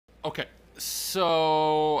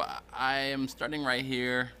So I am starting right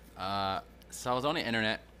here. So I was on the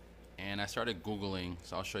internet and I started Googling.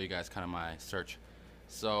 So I'll show you guys kind of my search.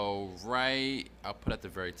 So I'll put at the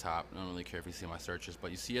very top. I don't really care if you see my searches, but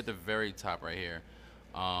you see at the very top right here,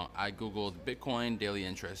 I Googled Bitcoin daily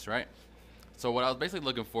interest, right? So what I was basically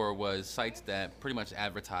looking for was sites that pretty much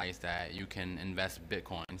advertise that you can invest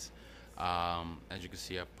Bitcoins. As you can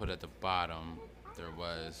see, I put at the bottom, there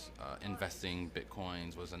was investing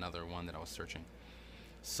Bitcoins was another one that I was searching.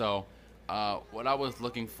 So what I was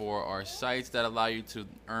looking for are sites that allow you to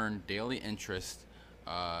earn daily interest.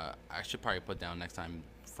 I should probably put down next time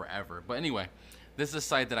forever. But anyway, this is a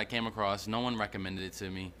site that I came across. No one recommended it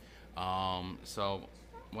to me. So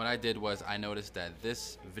what I did was I noticed that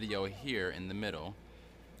this video here in the middle,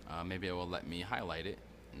 maybe it will let me highlight it.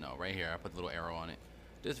 No, right here, I put the little arrow on it.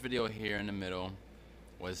 This video here in the middle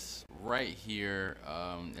was right here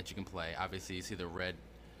that you can play. Obviously, you see the red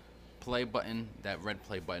play button. That red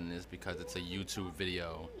play button is because it's a YouTube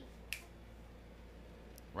video,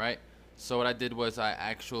 right? So what I did was I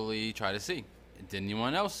actually tried to see, did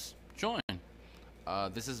anyone else join?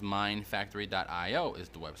 This is MineFactory.io is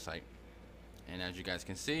the website. And as you guys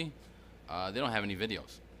can see, they don't have any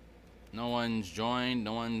videos. No one's joined,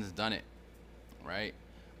 no one's done it, right?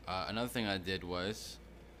 Another thing I did was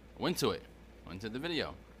went to the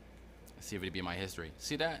video. See if it'd be in my history.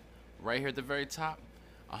 See that? Right here at the very top,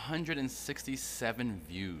 167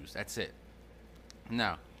 views. That's it.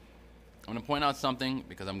 Now, I'm gonna point out something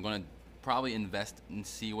because I'm gonna probably invest and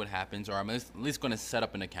see what happens, or I'm at least gonna set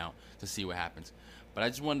up an account to see what happens. But I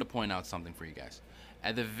just wanted to point out something for you guys.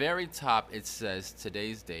 At the very top, it says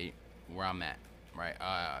today's date, where I'm at, right?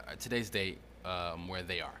 Today's date, where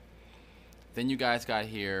they are. Then you guys got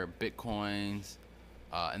here Bitcoins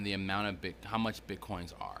and the amount of how much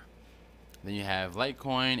Bitcoins are. Then you have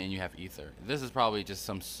Litecoin and you have Ether. This is probably just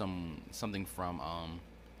something from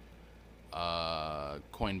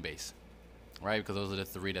Coinbase, right? Because those are the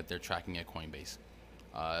three that they're tracking at Coinbase.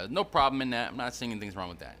 No problem in that. I'm not saying anything's wrong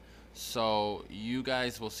with that. So you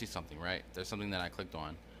guys will see something, right? There's something that I clicked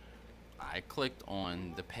on. I clicked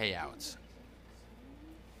on the payouts.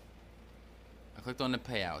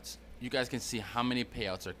 You guys can see how many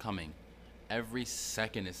payouts are coming. Every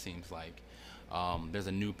second it seems like there's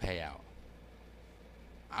a new payout.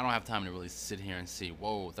 I don't have time to really sit here and see,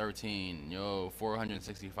 whoa, 13,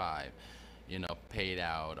 465, paid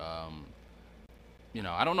out. I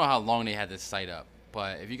don't know how long they had this site up,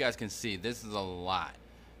 but if you guys can see, this is a lot.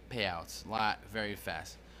 Payouts, very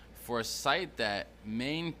fast. For a site that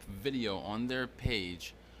main video on their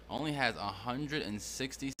page only has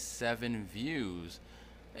 167 views,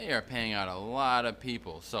 they are paying out a lot of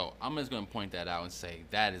people. So I'm just going to point that out and say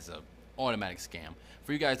that is a automatic scam.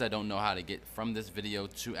 For you guys that don't know how to get from this video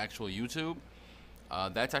to actual YouTube,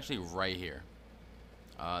 that's actually right here.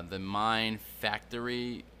 The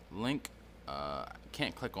MineFactory link,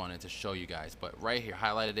 can't click on it to show you guys, but right here,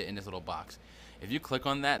 highlighted it in this little box. If you click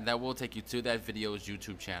on that, that will take you to that video's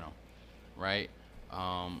YouTube channel, right?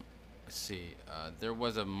 Let's see. There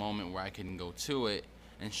was a moment where I can go to it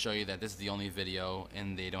and show you that this is the only video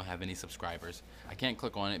and they don't have any subscribers. I can't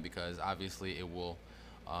click on it because obviously it will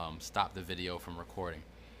stop the video from recording.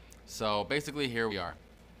 So basically here we are.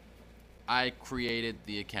 I created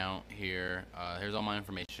the account here. Here's all my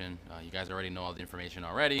information. You guys already know all the information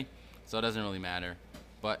already, so it doesn't really matter.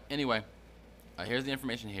 But anyway, here's the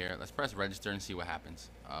information here. Let's press register and see what happens.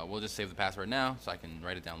 We'll just save the password now so I can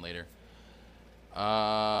write it down later.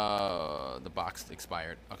 The box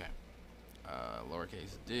expired. Okay.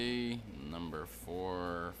 Lowercase d, number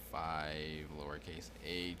 4, 5, lowercase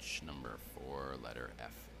h, number 4, letter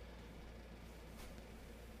F.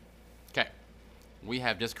 Okay. We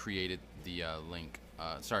have just created the link.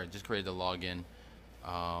 Just created the login.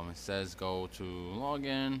 It says go to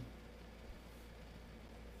login.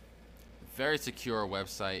 Very secure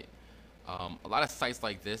website. A lot of sites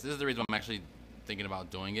like this is the reason I'm actually thinking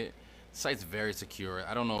about doing it. The site's very secure.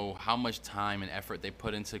 I don't know how much time and effort they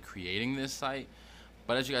put into creating this site,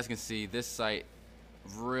 but as you guys can see, this site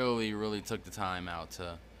really took the time out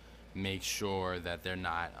to make sure that they're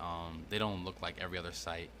not they don't look like every other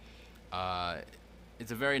site.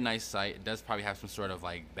 It's a very nice site. It does probably have some sort of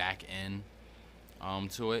like back end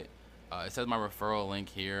to it. It says my referral link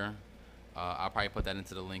here. I'll probably put that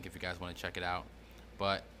into the link if you guys want to check it out.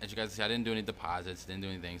 But as you guys see, I didn't do any deposits, didn't do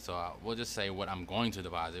anything. So we'll just say what I'm going to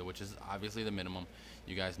deposit, which is obviously the minimum.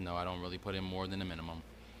 You guys know I don't really put in more than the minimum.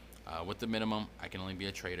 With the minimum, I can only be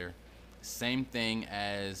a trader. Same thing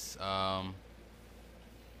as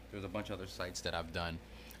there's a bunch of other sites that I've done.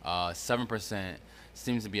 7%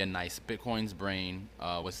 seems to be a nice. Bitcoin's brain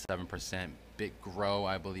was 7%. BitGrow,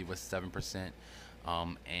 I believe, was 7%.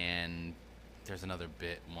 And there's another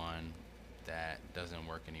bit one that doesn't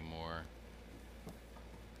work anymore.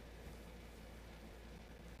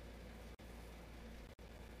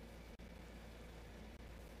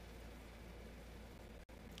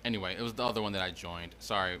 Anyway, it was the other one that I joined.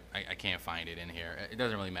 Sorry, I can't find it in here. It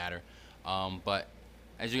doesn't really matter. But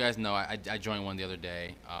as you guys know, I joined one the other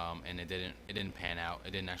day, and it didn't pan out.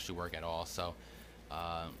 It didn't actually work at all. So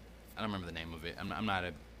I don't remember the name of it. I'm not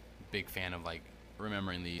a big fan of like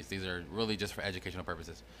remembering these. These are really just for educational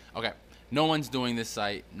purposes. Okay, no one's doing this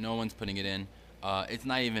site. No one's putting it in. It's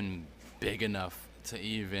not even big enough to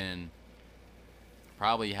even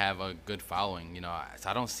probably have a good following. So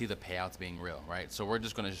I don't see the payouts being real, right? So we're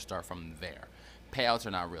just gonna just start from there. Payouts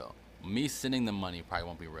are not real. Me sending them money probably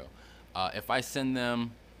won't be real. If I send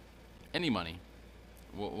them any money,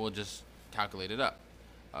 we'll just calculate it up.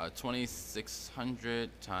 2,600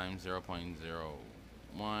 times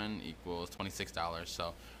 0.01 equals $26.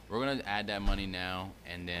 So we're gonna add that money now,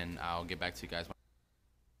 and then I'll get back to you guys.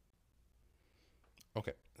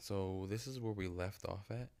 Okay, so this is where we left off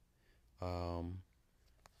at. Um,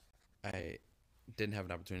 I didn't have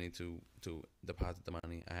an opportunity to deposit the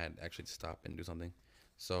money. I had actually to stop and do something.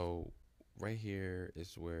 So right here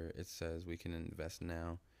is where it says we can invest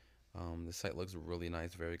now. The site looks really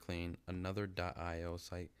nice, very clean. Another .io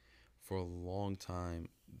site. For a long time,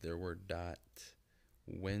 there were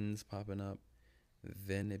 .wins popping up.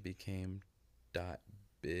 Then it became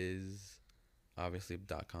 .biz. Obviously,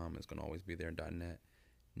 .com is going to always be there. .net.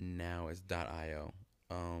 Now it's .io.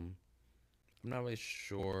 I'm not really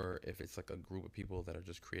sure if it's like a group of people that are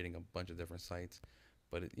just creating a bunch of different sites,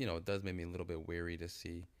 but it does make me a little bit wary to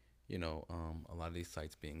see, a lot of these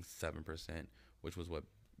sites being 7%, which was what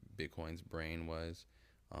Bitcoin's brain was,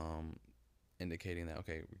 um, indicating that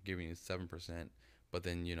okay, we're giving you 7%, but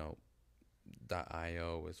then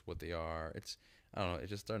 .io is what they are. I don't know,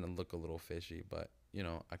 it's just starting to look a little fishy, but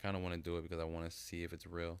I kind of want to do it because I want to see if it's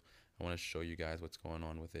real. I want to show you guys what's going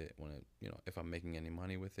on with it. Want to, if I'm making any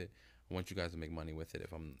money with it. I want you guys to make money with it.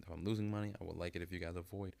 If I'm losing money, I would like it if you guys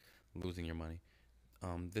avoid losing your money.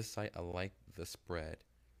 This site, I like the spread.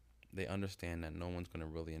 They understand that no one's going to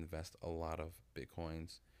really invest a lot of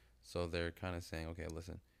bitcoins, so they're kind of saying, okay,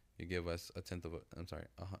 listen, you give us a tenth of I'm sorry,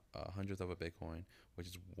 a hundredth of a bitcoin, which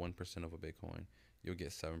is 1% of a bitcoin, you'll get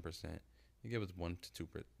 7%. You give us 1 to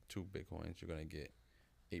 2 bitcoins, you're gonna get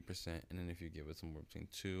 8%, and then if you give us somewhere between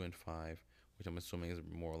 2 and 5, which I'm assuming is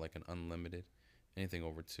more like an unlimited, anything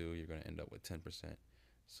over 2, you're gonna end up with 10%.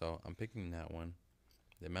 So I'm picking that one.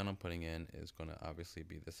 The amount I'm putting in is gonna obviously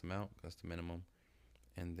be this amount. That's the minimum.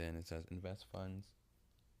 And then it says invest funds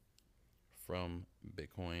from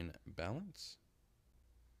Bitcoin balance.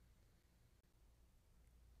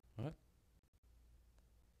 What?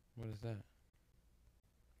 What is that?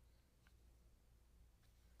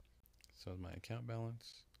 So my account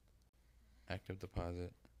balance, active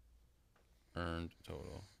deposit, earned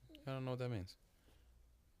total. I don't know what that means.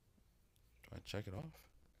 Do I check it off?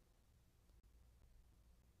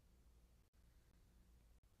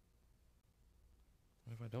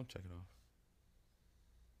 What if I don't check it off?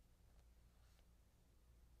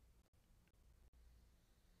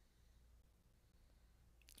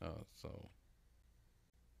 Oh, so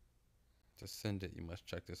to send it, you must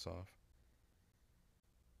check this off.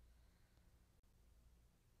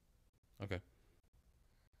 Okay.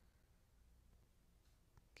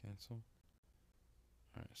 Cancel.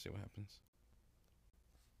 All right, see what happens.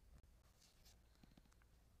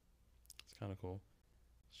 It's kind of cool.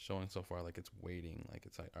 Showing so far like it's waiting. Like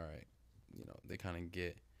it's like, all right, they kind of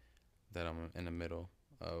get that I'm in the middle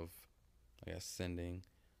of, I guess, sending,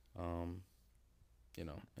 um,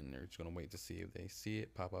 and they're just gonna wait to see if they see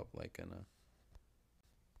it pop up like in a.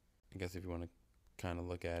 I guess if you want to kind of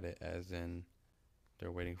look at it as in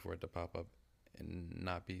they're waiting for it to pop up and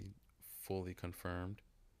not be fully confirmed,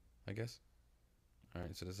 I guess. All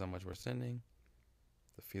right, so this is how much we're sending.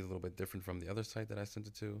 The fee is a little bit different from the other site that I sent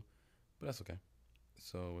it to, but that's okay.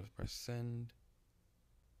 So let's press send,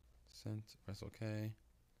 sent, press OK.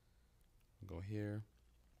 I'll go here.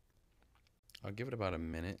 I'll give it about a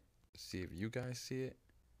minute, see if you guys see it.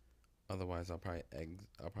 Otherwise, I'll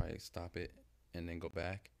probably stop it and then go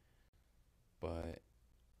back. But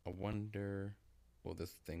I wonder, will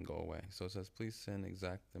this thing go away? So it says, please send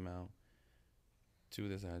exact amount to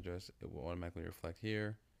this address. It will automatically reflect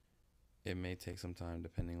here. It may take some time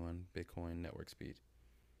depending on Bitcoin network speed.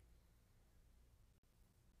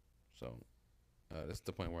 So this is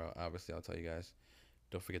the point where obviously I'll tell you guys,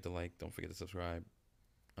 don't forget to like, don't forget to subscribe.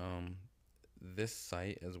 this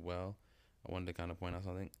site as well, I wanted to kind of point out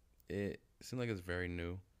something. It seems like it's very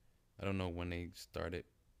new. I don't know when they started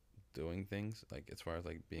doing things like as far as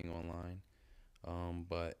like being online.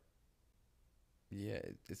 But yeah,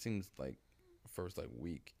 it seems like first like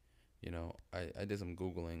week. I did some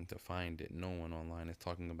googling to find it. No one online is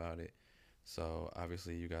talking about it. So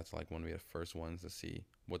obviously you guys like want to be the first ones to see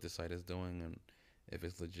what the site is doing and if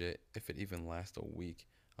it's legit. If it even lasts a week,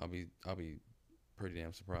 I'll be pretty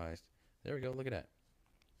damn surprised. There we go. Look at that.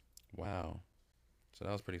 Wow. So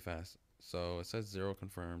that was pretty fast. So it says zero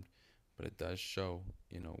confirmed, but it does show,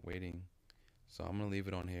 waiting. So I'm gonna leave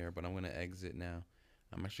it on here, but I'm gonna exit now.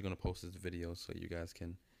 I'm actually gonna post this video so you guys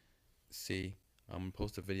can see. I'm gonna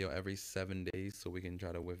post a video every 7 days so we can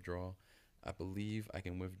try to withdraw. I believe I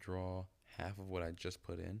can withdraw half of what I just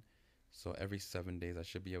put in. So every 7 days I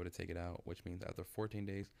should be able to take it out, which means after 14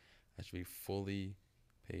 days I should be fully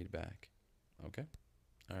paid back. Okay.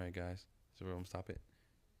 All right, guys. So we're gonna stop it.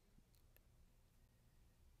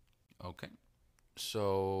 Okay.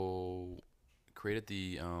 So created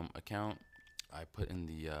the account. I put in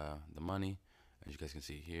the money. As you guys can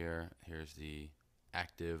see here, here's the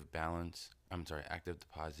active balance. I'm sorry, active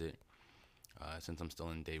deposit. Since I'm still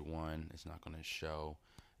in day one, it's not going to show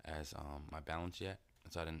as my balance yet.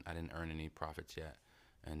 So I didn't earn any profits yet.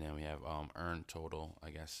 And then we have earned total, I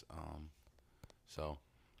guess. So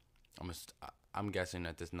I'm guessing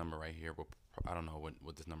that this number right here will. I don't know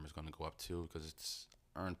what this number is going to go up to because it's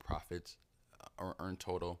earned profits or earned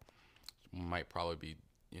total might probably be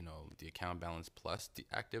the account balance plus the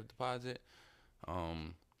active deposit,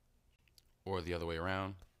 um, or the other way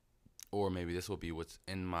around, or maybe this will be what's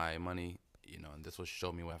in my money, and this will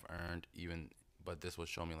show me what I've earned even, but this will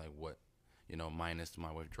show me like what minus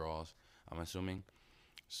my withdrawals. I'm assuming.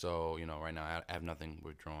 So right now I have nothing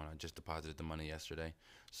withdrawn. I just deposited the money yesterday.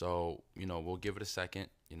 So we'll give it a second.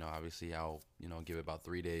 Obviously I'll give it about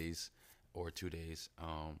 3 days or 2 days.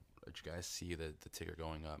 Let you guys see the ticker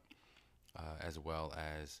going up, as well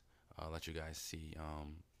as let you guys see,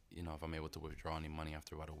 if I'm able to withdraw any money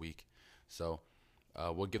after about a week. So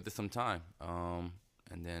we'll give this some time,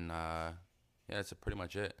 and then yeah, that's pretty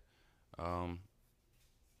much it. Um,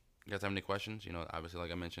 you guys have any questions? Obviously,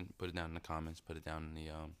 like I mentioned, put it down in the comments. Put it down in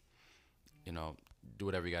the you know, do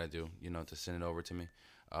whatever you got to do, to send it over to me.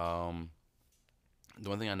 Um, the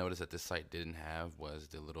one thing I noticed that this site didn't have was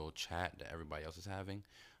the little chat that everybody else is having,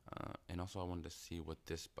 and also I wanted to see what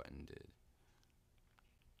this button did.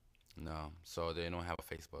 No, so they don't have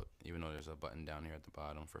a Facebook, even though there's a button down here at the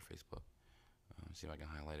bottom for Facebook. See if I can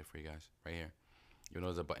highlight it for you guys right here. Even though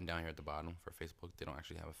there's a button down here at the bottom for Facebook, they don't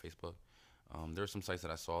actually have a Facebook. There were some sites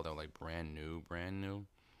that I saw that were like brand new, brand new.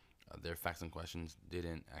 Their facts and questions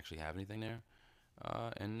didn't actually have anything there.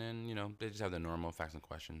 And then, they just have the normal facts and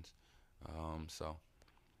questions. So,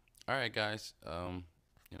 all right, guys.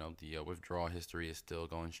 The withdrawal history is still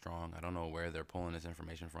going strong. I don't know where they're pulling this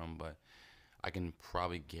information from, but I can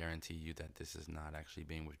probably guarantee you that this is not actually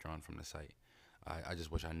being withdrawn from the site. I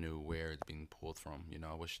just wish I knew where it's being pulled from.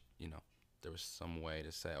 I wish, there was some way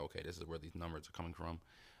to say, okay, this is where these numbers are coming from.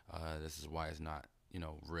 This is why it's not,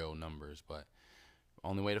 real numbers. But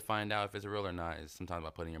only way to find out if it's real or not is sometimes by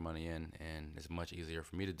putting your money in, and it's much easier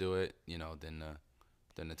for me to do it, than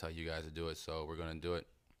to tell you guys to do it. So we're gonna do it.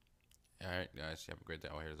 All right, guys, you have a great day.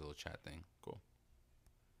 Oh, here's a little chat thing. Cool.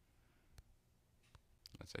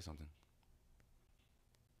 Let's say something.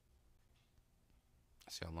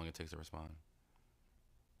 See how long it takes to respond.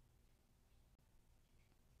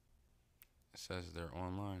 It says they're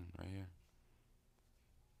online right here.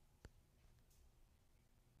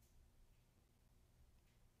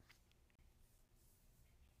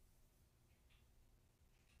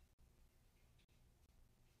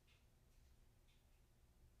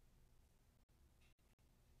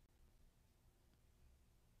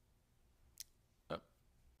 Oh,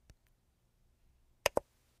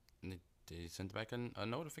 and they sent back a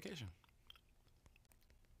notification.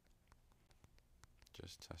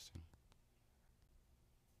 Just testing.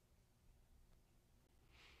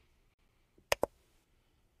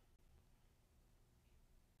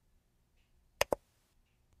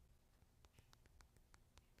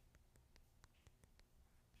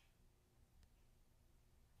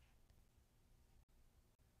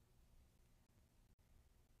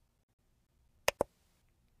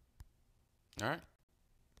 All right.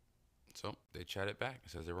 So they chatted back.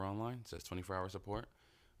 It says they were online. It says 24-hour support.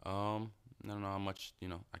 I don't know how much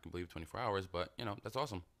I can believe 24 hours, but that's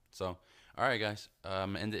awesome. So, all right, guys,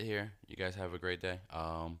 I'm gonna end it here. You guys have a great day.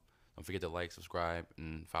 Don't forget to like, subscribe,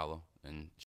 and follow, and